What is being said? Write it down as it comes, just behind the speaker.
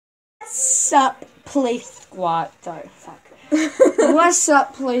What's up, Play Squad? Sorry, fuck. What's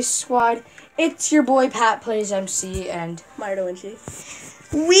up, Play Squad? It's your boy Pat Plays MC and Maya Da Vinci.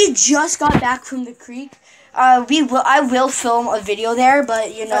 We just got back from the creek. I will film a video there,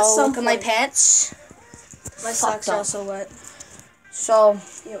 but you know, look at my pants. My socks are also wet. So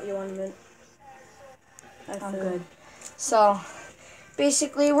You want a minute? I'm good. So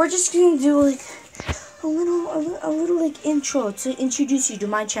basically, we're just gonna do like a little like intro to introduce you to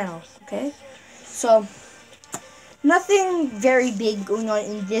my channel. Okay, so nothing very big going on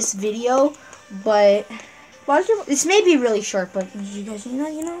in this video, but this may be really short. But you guys, you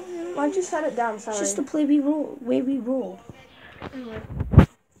know. Why don't you set it down? Sorry. Just the way we roll. Anyway.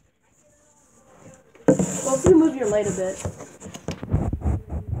 Well, if you move your light a bit.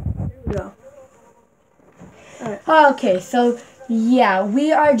 There we go. Alright. Okay, so yeah,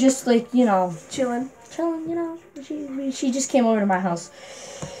 we are just like, you know, chilling, you know. She just came over to my house.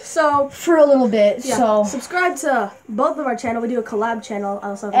 So for a little bit. Yeah. So subscribe to both of our channel. We do a collab channel.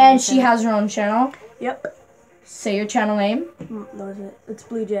 Also. And she has her own channel. Yep. Say your channel name. No, it's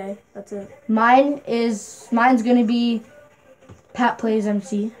Blue Jay. That's it. Mine's gonna be Pat Plays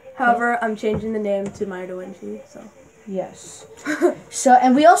MC. However, I'm changing the name to Maya Da Vinci. So. Yes. So,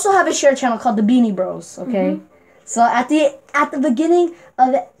 and we also have a shared channel called the Beanie Bros. Okay. Mm-hmm. So at the beginning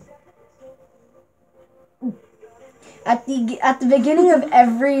of the beginning of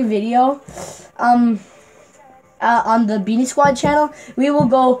every video, on the Beanie Squad channel, we will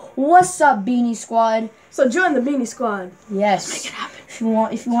go, "What's up, Beanie Squad?" So join the Beanie Squad. Yes. Let's make it happen. If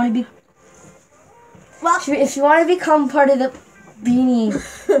you want to be, well, if you want to become part of the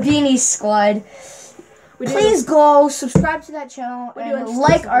Beanie Squad, please go subscribe to that channel and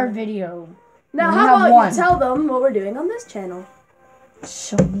like our video. Now, how about you tell them what we're doing on this channel?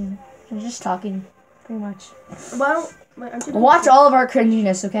 So mean. You're just talking, pretty much. Watch all of our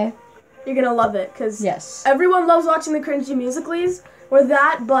cringiness, okay? You're gonna love it, because yes, everyone loves watching the cringy musicals, or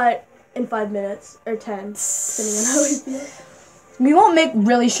that, but in 5 minutes, or 10, depending on how we feel. We won't make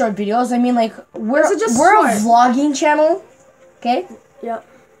really short videos. I mean, like, we're a vlogging channel, okay? Yep.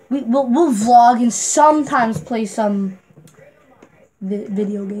 We'll vlog and sometimes play some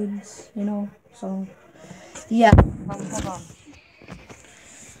video games, you know? So, yeah. Hold on.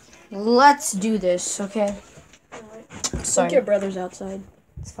 Let's do this, okay? Sorry. Look, your brother's outside.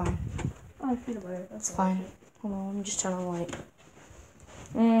 It's fine. Oh, peanut butter. It's fine. Hold on, let me just turn on the light.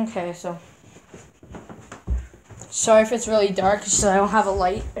 Okay, so. Sorry if it's really dark, because I don't have a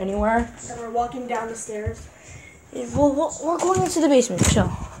light anywhere. And we're walking down the stairs. We're going into the basement,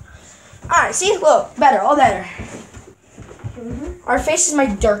 so. Alright, see? Look, better, all better. Mm-hmm. Our faces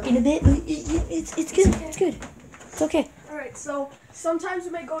might darken a bit. It's good. It's good. It's okay. Alright, so sometimes we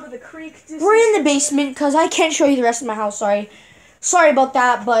may go to the creek. We're in the basement because I can't show you the rest of my house. Sorry about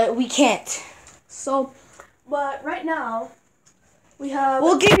that, but we can't. So, but right now,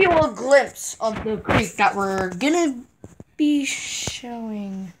 we'll give you a glimpse of the creek that we're gonna be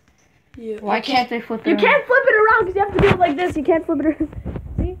showing. Why can't they flip it around? You can't flip it around because you have to do it like this. You can't flip it around.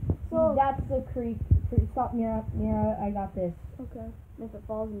 See? So that's the creek. Stop, Mira, I got this. Okay. If it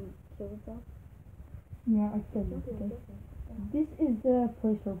falls and kills itself. Yeah, I said this. Okay. This is the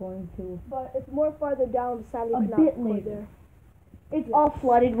place we're going to. But it's more farther down, sadly. A bit later. It's all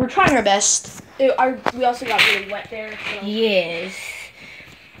flooded. We're trying our best. We also got really wet there. So. Yes.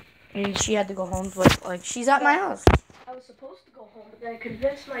 And she had to go home, but like she's at my house. I was supposed to go home, but then I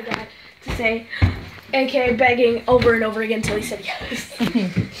convinced my dad to say, aka begging over and over again until he said yes.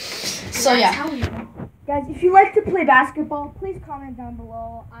 So yeah. Guys, if you like to play basketball, please comment down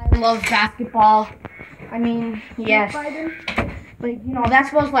below. I love basketball. I mean, yes. But, you know,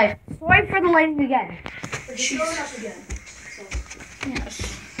 that's Will's life. Sorry for the lighting again. But she's going up again. So.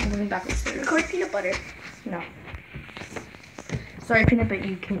 Yes. I'm moving back upstairs. Record peanut butter. No. Sorry, peanut butter,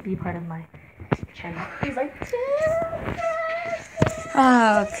 you can't be part of my channel. He's like,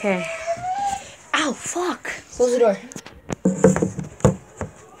 okay. Ow, fuck. Close the door.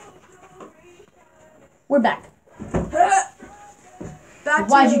 We're back.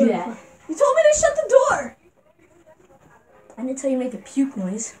 Why'd you do that? You told me to shut the door. I didn't tell you to make a puke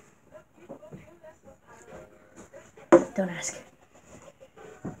noise. Don't ask.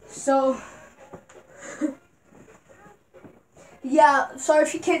 So, yeah, sorry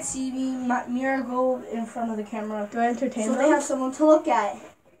if you can't see me. Mira, go in front of the camera. Do I entertain them? So they have someone to look at.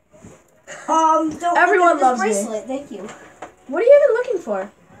 Everyone loves bracelet. Thank you. What are you even looking for?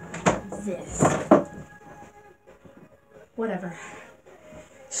 This. Whatever.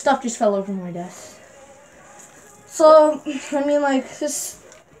 Stuff just fell over my desk. So, I mean, like, this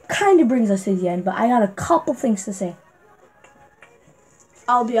kind of brings us to the end, but I got a couple things to say.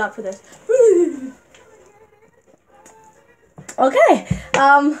 I'll be out for this. Okay.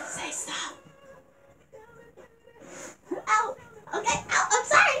 Say stop. Ow. Okay. Ow. I'm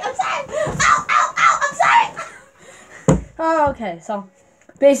sorry. Ow. I'm sorry. Oh, okay, so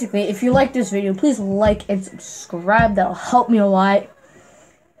basically, if you like this video, please like and subscribe. That'll help me a lot.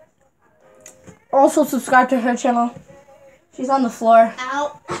 Also, subscribe to her channel. She's on the floor.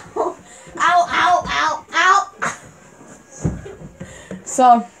 Ow. Ow.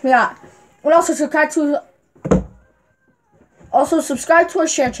 So, yeah. And also subscribe to her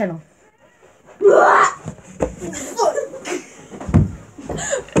share channel. Thanks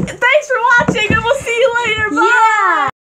for watching, and we'll see you later. Bye. Yeah.